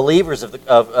believers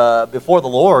before the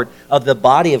Lord, of the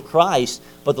body of Christ,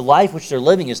 but the life which they're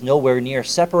living is nowhere near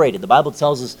separated. The Bible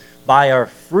tells us by our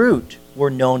fruit we're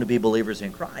known to be believers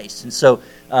in Christ. And so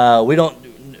we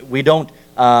don't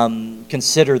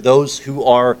consider those who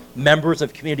are members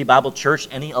of Community Bible Church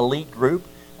any elite group.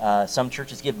 Some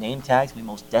churches give name tags. We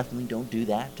most definitely don't do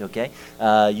that, okay?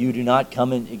 You do not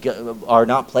are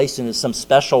not placed into some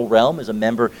special realm as a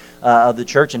member of the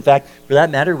church. In fact, for that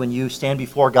matter, when you stand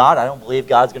before God, I don't believe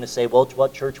God's going to say, well,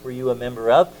 what church were you a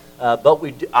member of? But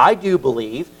I do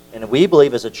believe, and we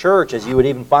believe as a church, as you would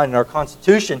even find in our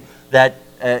Constitution, that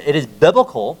it is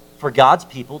biblical for God's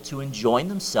people to enjoin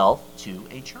themselves to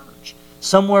a church,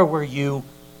 somewhere where you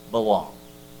belong.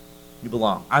 You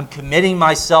belong. I'm committing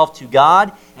myself to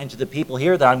God and to the people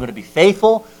here that I'm going to be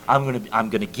faithful. I'm going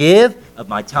to give of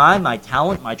my time, my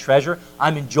talent, my treasure.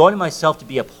 I'm enjoying myself to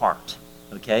be a part.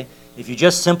 Okay? If you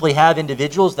just simply have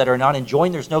individuals that are not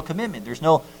enjoying, there's no commitment. There's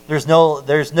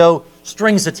no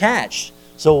strings attached.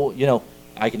 So,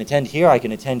 I can attend here, I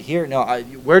can attend here. No,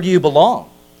 where do you belong?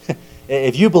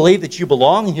 If you believe that you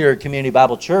belong here at Community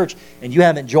Bible Church and you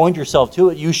haven't joined yourself to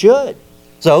it, you should.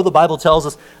 So the Bible tells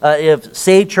us if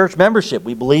saved church membership,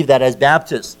 we believe that as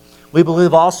Baptists. We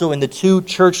believe also in the 2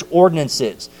 church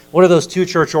ordinances. What are those 2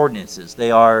 church ordinances?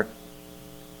 They are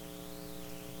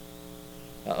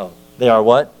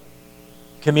what?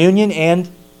 Communion and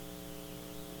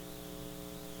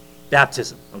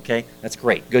baptism. Okay, that's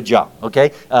great. Good job. Okay,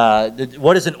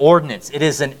 what is an ordinance? It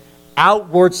is an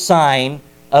outward sign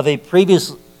of a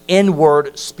previous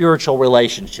inward spiritual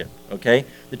relationship. Okay,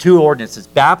 the 2 ordinances: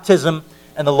 baptism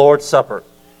and the Lord's Supper.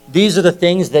 These are the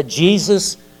things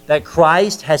that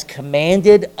Christ has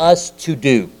commanded us to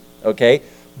do. Okay?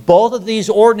 Both of these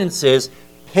ordinances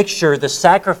picture the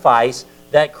sacrifice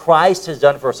that Christ has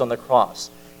done for us on the cross.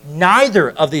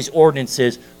 Neither of these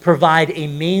ordinances provide a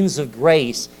means of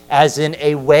grace, as in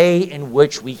a way in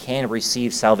which we can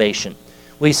receive salvation.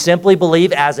 We simply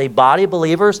believe as a body of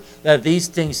believers that these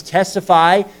things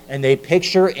testify and they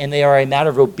picture and they are a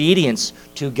matter of obedience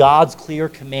to God's clear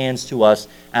commands to us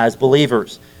as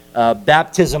believers.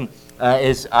 Baptism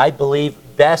is, I believe,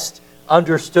 best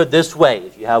understood this way.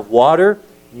 If you have water,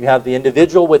 you have the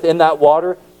individual within that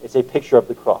water, it's a picture of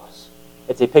the cross.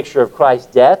 It's a picture of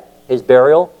Christ's death, His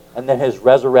burial, and then His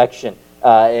resurrection.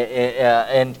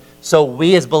 And so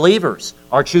we as believers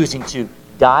are choosing to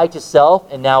die to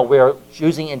self, and now we're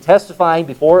choosing and testifying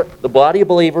before the body of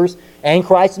believers and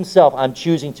Christ Himself, I'm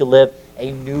choosing to live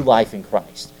a new life in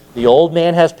Christ. The old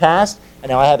man has passed,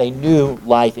 and now I have a new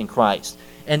life in Christ.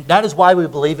 And that is why we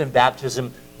believe in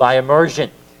baptism by immersion.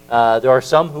 There are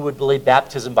some who would believe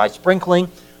baptism by sprinkling,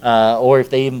 or if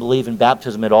they even believe in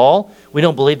baptism at all. We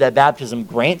don't believe that baptism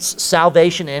grants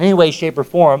salvation in any way, shape, or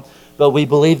form, but we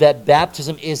believe that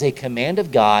baptism is a command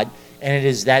of God, and it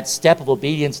is that step of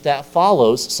obedience that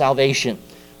follows salvation.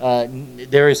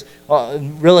 There is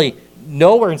really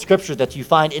nowhere in Scripture that you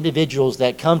find individuals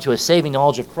that come to a saving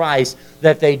knowledge of Christ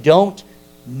that they don't,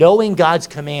 knowing God's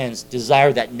commands,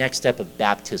 desire that next step of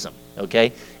baptism.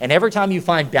 Okay? And every time you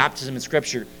find baptism in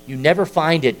Scripture, you never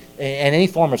find it in any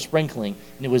form of sprinkling.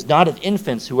 And it was not of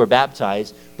infants who were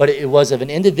baptized, but it was of an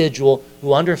individual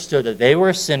who understood that they were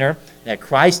a sinner, that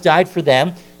Christ died for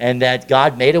them, and that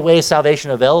God made a way of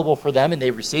salvation available for them, and they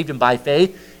received Him by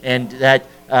faith, and that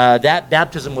that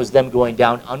baptism was them going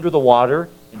down under the water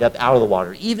and up out of the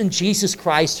water. Even Jesus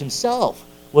Christ Himself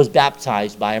was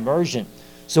baptized by immersion.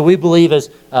 So we believe, as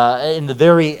in the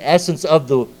very essence of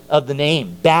the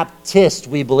name, Baptist,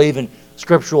 we believe in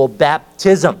scriptural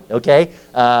baptism, okay?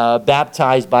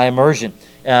 Baptized by immersion.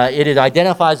 It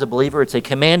identifies a believer. It's a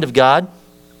command of God,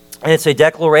 and it's a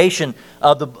declaration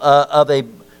of a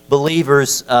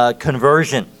believer's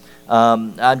conversion.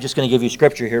 I'm just going to give you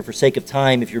scripture here for sake of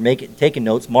time. If you're taking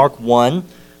notes, Mark 1,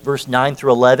 verse 9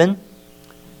 through 11,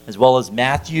 as well as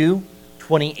Matthew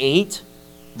 28,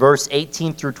 verse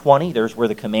 18 through 20, there's where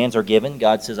the commands are given.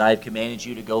 God says, I have commanded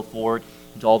you to go forward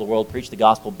into all the world, preach the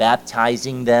gospel,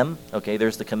 baptizing them. Okay,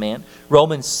 there's the command.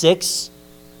 Romans 6,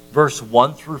 verse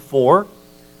 1 through 4.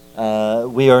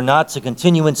 We are not to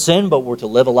continue in sin, but we're to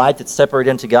live a life that's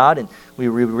separated unto God. And we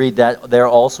read that there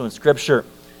also in Scripture.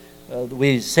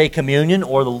 We say communion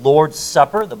or the Lord's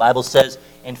Supper. The Bible says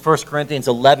in 1 Corinthians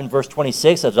 11, verse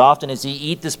 26, as often as ye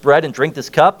eat this bread and drink this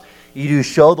cup, you do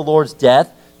show the Lord's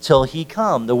death till He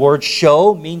come. The word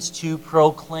show means to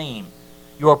proclaim.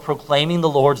 You are proclaiming the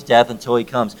Lord's death until He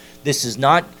comes. This is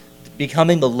not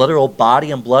becoming the literal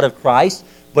body and blood of Christ,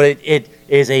 but it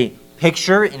is a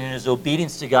picture and it is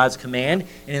obedience to God's command.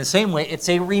 And in the same way, it's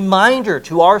a reminder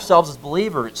to ourselves as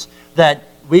believers that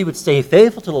we would stay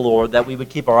faithful to the Lord, that we would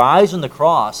keep our eyes on the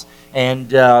cross, and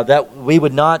that we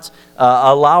would not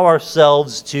allow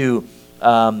ourselves to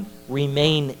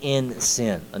remain in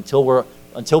sin until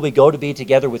we go to be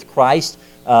together with Christ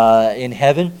in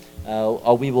heaven.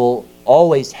 We will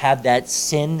always have that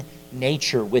sin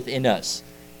nature within us.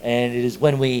 And it is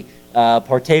when we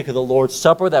partake of the Lord's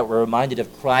Supper that we're reminded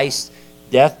of Christ's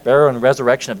death, burial, and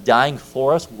resurrection, of dying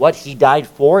for us, what he died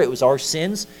for. It was our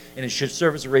sins, and it should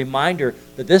serve as a reminder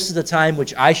that this is the time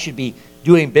which I should be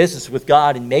doing business with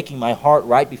God and making my heart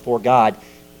right before God,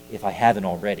 if I haven't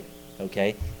already.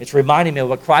 Okay? It's reminding me of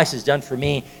what Christ has done for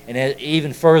me, and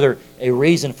even further, a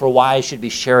reason for why I should be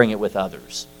sharing it with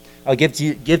others. I'll give to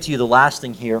you the last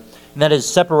thing here, and that is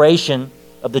separation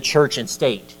of the church and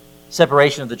state.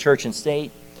 Separation of the church and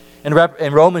state. In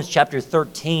Romans chapter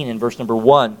 13, in verse number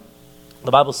 1, the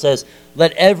Bible says,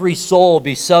 "Let every soul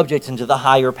be subject unto the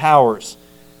higher powers,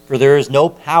 for there is no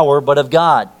power but of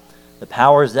God, the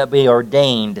powers that be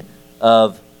ordained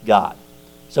of God."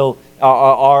 So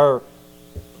our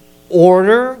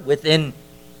order within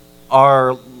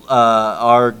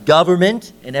our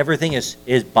government and everything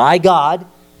is by God,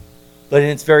 but in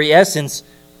its very essence,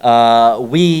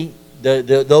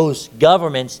 those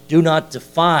governments do not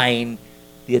define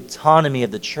the autonomy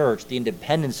of the church, the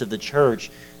independence of the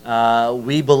church.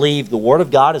 We believe the Word of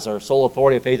God is our sole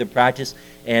authority of faith and practice,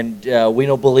 and we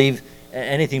don't believe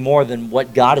anything more than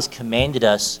what God has commanded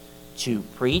us to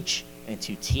preach and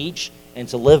to teach and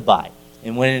to live by.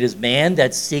 And when it is man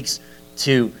that seeks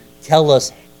to tell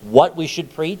us what we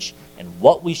should preach and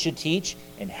what we should teach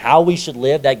and how we should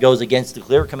live, that goes against the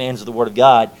clear commands of the Word of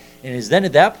God. And it is then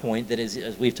at that point that, as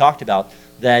we've talked about,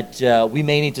 that we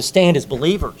may need to stand as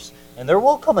believers. And there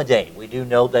will come a day, we do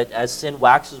know, that as sin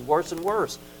waxes worse and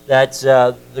worse, that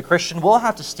the Christian will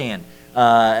have to stand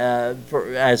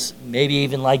as maybe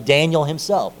even like Daniel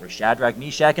himself, or Shadrach,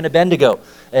 Meshach, and Abednego,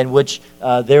 in which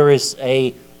there is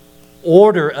a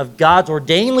order of God's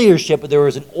ordained leadership, but there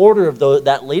is an order of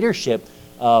that leadership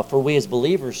for we as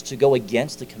believers to go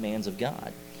against the commands of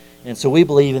God. And so we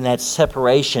believe in that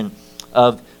separation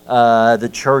of the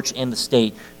church and the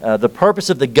state. The purpose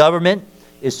of the government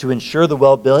is to ensure the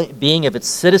well-being of its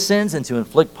citizens and to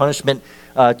inflict punishment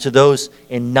to those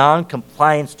in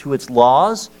non-compliance to its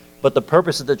laws. But the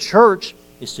purpose of the church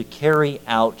is to carry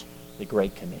out the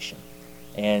Great Commission.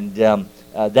 And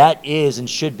that is and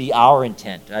should be our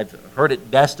intent. I've heard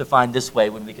it best defined this way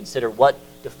when we consider what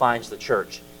defines the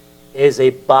church. It is a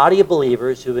body of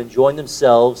believers who have joined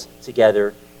themselves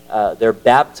together. They're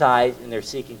baptized and they're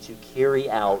seeking to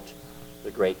carry out the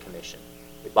Great Commission.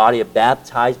 A body of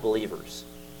baptized believers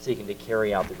seeking to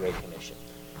carry out the Great Commission.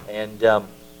 And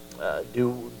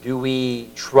do we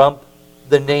trump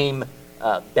the name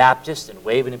Baptist and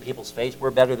wave it in people's face?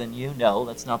 We're better than you? No,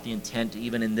 that's not the intent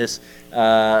even in this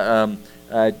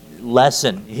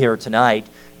lesson here tonight.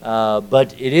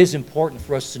 But it is important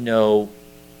for us to know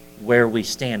where we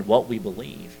stand, what we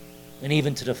believe, and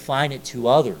even to define it to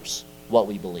others what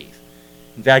we believe.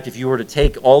 In fact, if you were to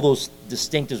take all those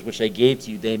distinctives which I gave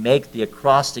to you, they make the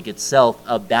acrostic itself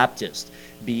a Baptist.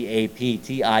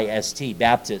 B-A-P-T-I-S-T,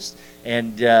 Baptist.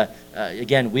 And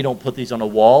again, we don't put these on a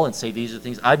wall and say these are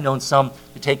things. I've known some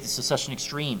who take this to such an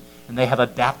extreme, and they have a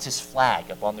Baptist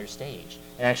flag up on their stage,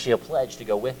 and actually a pledge to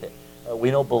go with it. We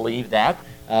don't believe that.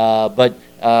 But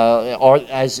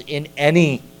as in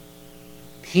any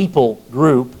people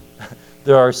group,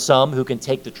 there are some who can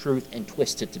take the truth and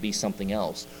twist it to be something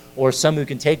else, or some who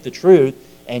can take the truth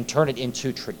and turn it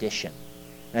into tradition.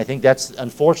 And I think that's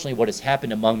unfortunately what has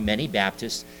happened among many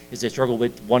Baptists, is they struggle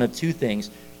with one of two things: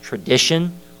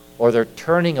 tradition, or they're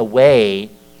turning away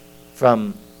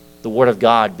from the Word of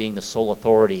God being the sole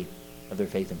authority of their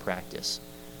faith and practice.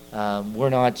 We're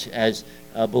not, as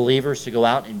believers, to go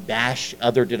out and bash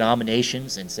other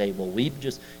denominations and say, well, we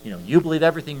just, you believe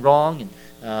everything wrong.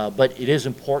 But it is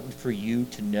important for you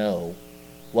to know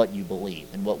what you believe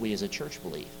and what we as a church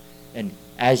believe. And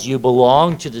as you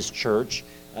belong to this church,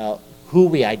 who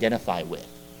we identify with.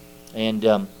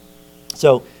 And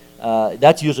so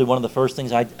that's usually one of the first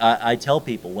things I tell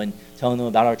people when telling them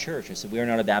about our church. I said, we are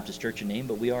not a Baptist church in name,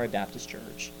 but we are a Baptist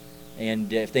church.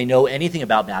 And if they know anything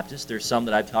about Baptists, there's some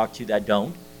that I've talked to that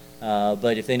don't,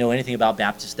 but if they know anything about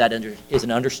Baptists, that is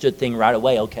an understood thing right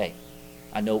away. Okay,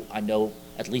 I know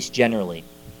at least generally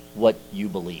what you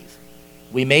believe.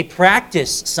 We may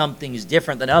practice some things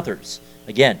different than others.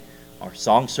 Again, our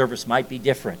song service might be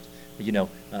different.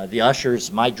 The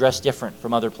ushers might dress different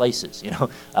from other places.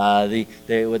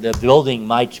 The building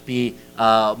might be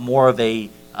more of a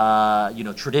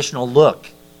traditional look,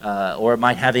 or it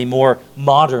might have a more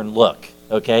modern look.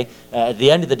 okay? At the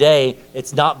end of the day,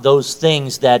 it's not those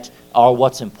things that are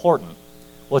what's important.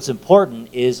 What's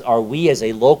important is, are we as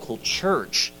a local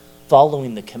church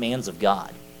following the commands of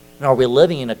God? And are we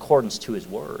living in accordance to his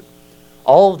word?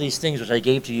 All of these things which I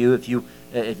gave to you, if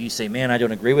you say, man, I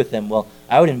don't agree with them, well,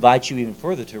 I would invite you even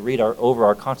further to read over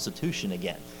our Constitution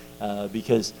again.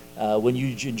 Because when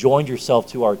you joined yourself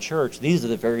to our church, these are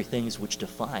the very things which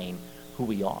define who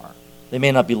we are. They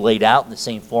may not be laid out in the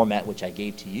same format which I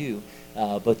gave to you,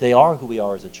 but they are who we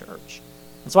are as a church.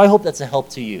 And so I hope that's a help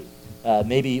to you.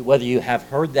 Maybe whether you have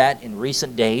heard that in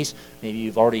recent days, maybe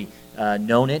you've already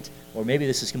known it, or maybe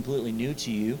this is completely new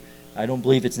to you. I don't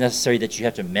believe it's necessary that you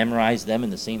have to memorize them in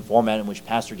the same format in which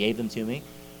Pastor gave them to me,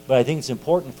 but I think it's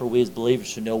important for we as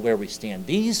believers to know where we stand.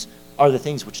 These are the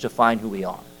things which define who we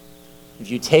are.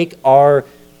 If you take our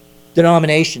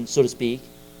denomination, so to speak,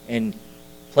 and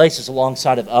place us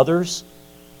alongside of others,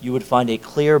 you would find a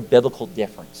clear biblical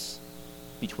difference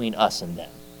between us and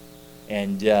them.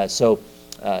 And so,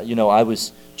 I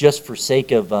was, just for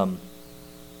sake of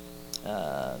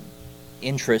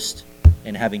interest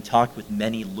and having talked with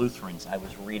many Lutherans, I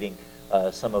was reading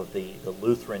some of the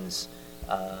Lutherans,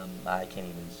 I can't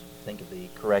even think of the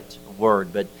correct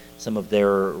word, but some of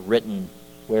their written,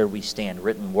 where we stand,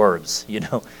 written words,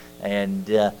 and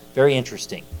very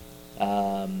interesting.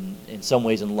 In some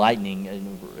ways enlightening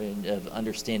and of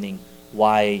understanding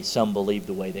why some believe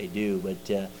the way they do.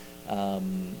 But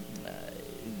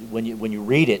when you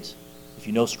read it, if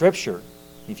you know Scripture,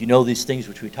 if you know these things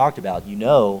which we talked about, you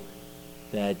know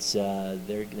that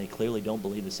they clearly don't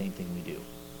believe the same thing we do.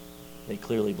 They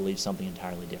clearly believe something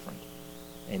entirely different.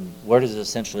 And where does it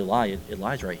essentially lie? It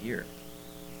lies right here.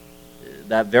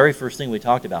 That very first thing we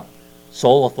talked about,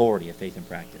 sole authority of faith and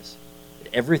practice.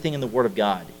 Everything in the Word of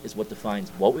God is what defines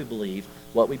what we believe,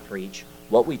 what we preach,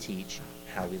 what we teach,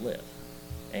 how we live.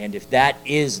 And if that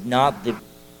is not the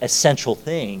essential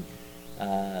thing,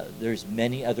 there's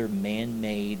many other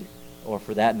man-made, or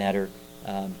for that matter,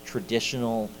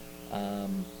 traditional,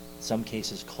 some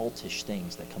cases cultish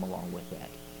things that come along with that.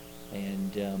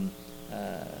 And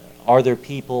are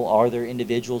there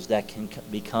individuals that can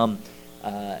become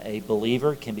a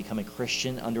believer, can become a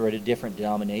Christian under a different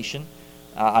denomination?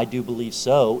 I do believe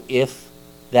so, if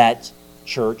that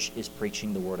church is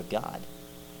preaching the Word of God.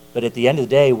 But at the end of the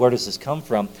day, where does this come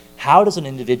from? How does an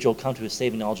individual come to a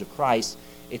saving knowledge of Christ?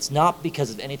 It's not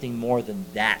because of anything more than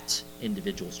that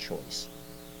individual's choice.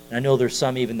 And I know there's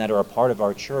some even that are a part of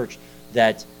our church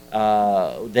that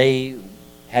they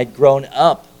had grown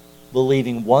up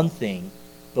believing one thing,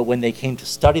 but when they came to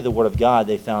study the Word of God,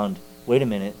 they found, wait a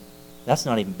minute, that's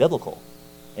not even biblical.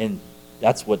 And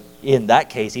that's what, in that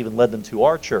case, even led them to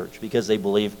our church, because they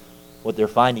believe what they're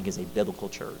finding is a biblical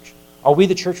church. Are we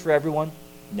the church for everyone?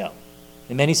 No.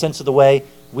 In many sense of the way,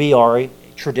 we are a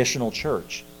traditional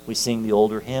church. We sing the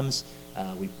older hymns,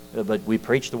 but we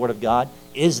preach the Word of God.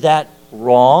 Is that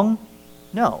wrong?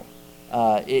 No.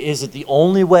 Is it the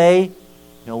only way?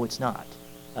 No, it's not.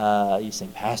 You say,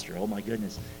 Pastor, oh my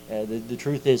goodness. The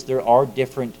truth is, there are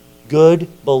different good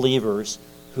believers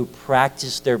who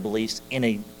practice their beliefs in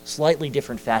a slightly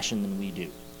different fashion than we do.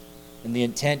 And the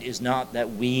intent is not that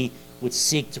we would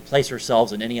seek to place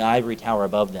ourselves in any ivory tower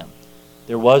above them.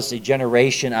 There was a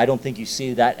generation, I don't think you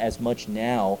see that as much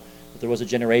now, but there was a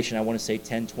generation, I want to say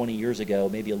 10, 20 years ago,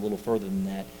 maybe a little further than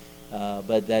that,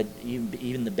 but that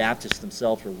even the Baptists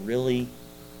themselves were really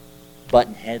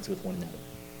butting heads with one another.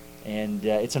 And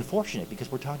it's unfortunate,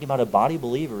 because we're talking about a body of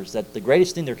believers that the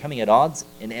greatest thing they're coming at odds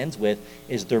and ends with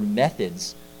is their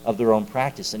methods of their own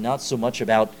practice, and not so much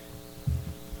about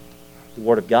the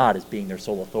Word of God as being their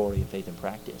sole authority of faith and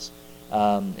practice.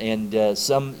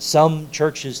 Some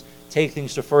churches take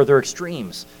things to further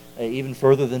extremes, even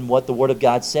further than what the Word of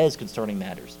God says concerning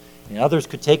matters. And others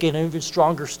could take an even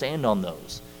stronger stand on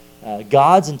those.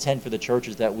 God's intent for the church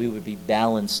is that we would be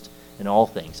balanced in all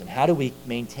things. And how do we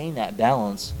maintain that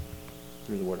balance?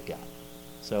 Through the Word of God.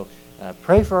 So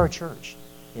pray for our church.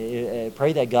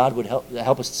 Pray that God would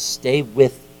help us to stay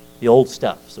with the old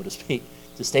stuff, so to speak,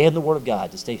 to stay in the Word of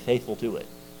God, to stay faithful to it,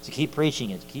 to keep preaching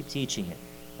it, to keep teaching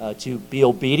it, to be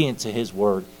obedient to His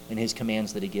Word and His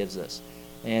commands that He gives us.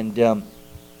 And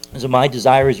so my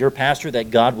desire as your pastor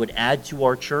that God would add to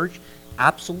our church,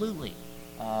 absolutely.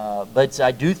 But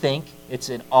I do think it's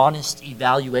an honest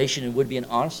evaluation, and would be an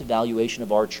honest evaluation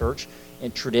of our church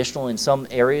and traditional in some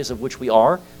areas of which we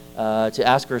are, to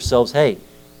ask ourselves, hey,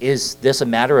 is this a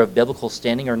matter of biblical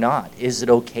standing or not? Is it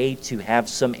okay to have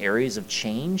some areas of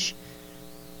change?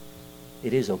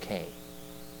 It is okay,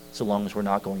 so long as we're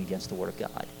not going against the Word of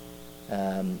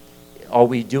God. Are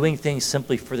we doing things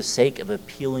simply for the sake of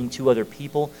appealing to other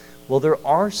people? Well, there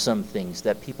are some things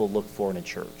that people look for in a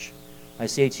church. I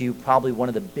say to you, probably one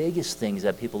of the biggest things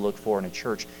that people look for in a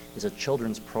church is a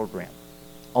children's program.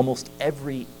 Almost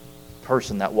every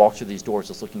person that walks through these doors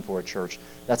is looking for a church.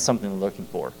 That's something they're looking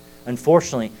for.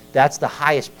 Unfortunately, that's the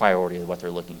highest priority of what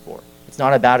they're looking for. It's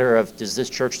not a matter of, does this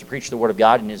church to preach the Word of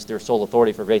God and is their sole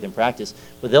authority for faith and practice,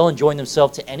 but they'll join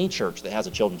themselves to any church that has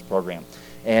a children's program.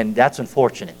 And that's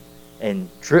unfortunate. And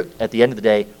at the end of the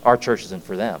day, our church isn't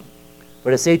for them.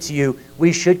 But I say to you,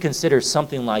 we should consider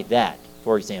something like that,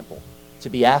 for example, to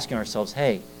be asking ourselves,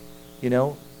 hey,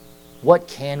 what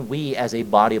can we as a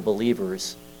body of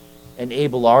believers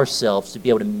enable ourselves to be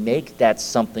able to make that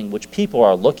something which people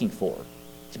are looking for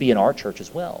to be in our church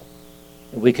as well?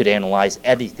 And we could analyze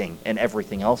anything and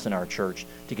everything else in our church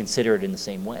to consider it in the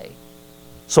same way.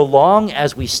 So long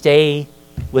as we stay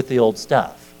with the old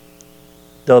stuff,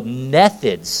 the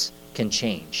methods can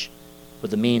change, but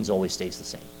the means always stays the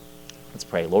same. Let's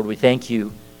pray. Lord, we thank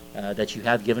you that you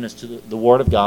have given us to the Word of God.